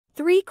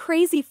3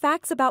 Crazy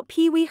Facts About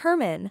Pee Wee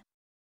Herman.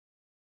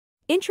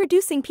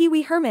 Introducing Pee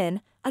Wee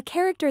Herman, a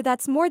character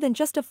that's more than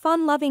just a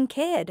fun-loving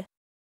kid.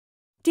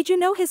 Did you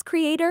know his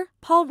creator,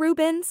 Paul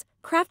Reubens,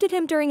 crafted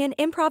him during an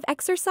improv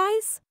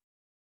exercise?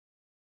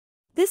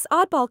 This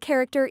oddball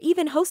character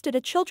even hosted a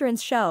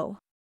children's show.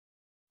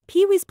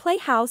 Pee Wee's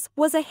Playhouse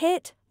was a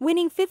hit,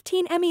 winning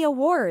 15 Emmy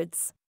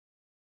Awards.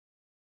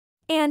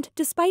 And,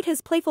 despite his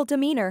playful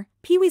demeanor,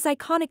 Pee Wee's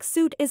iconic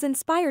suit is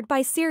inspired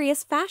by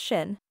serious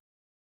fashion.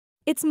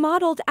 It's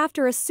modeled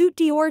after a suit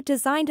Dior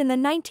designed in the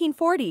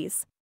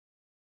 1940s.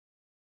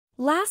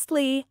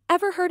 Lastly,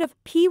 ever heard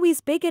of Pee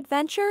Wee's Big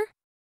Adventure?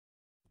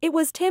 It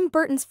was Tim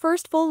Burton's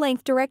first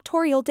full-length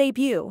directorial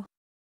debut.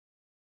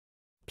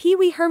 Pee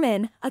Wee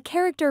Herman, a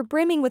character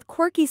brimming with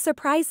quirky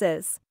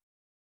surprises.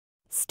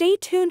 Stay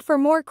tuned for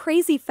more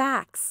crazy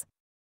facts.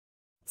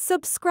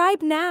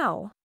 Subscribe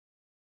now.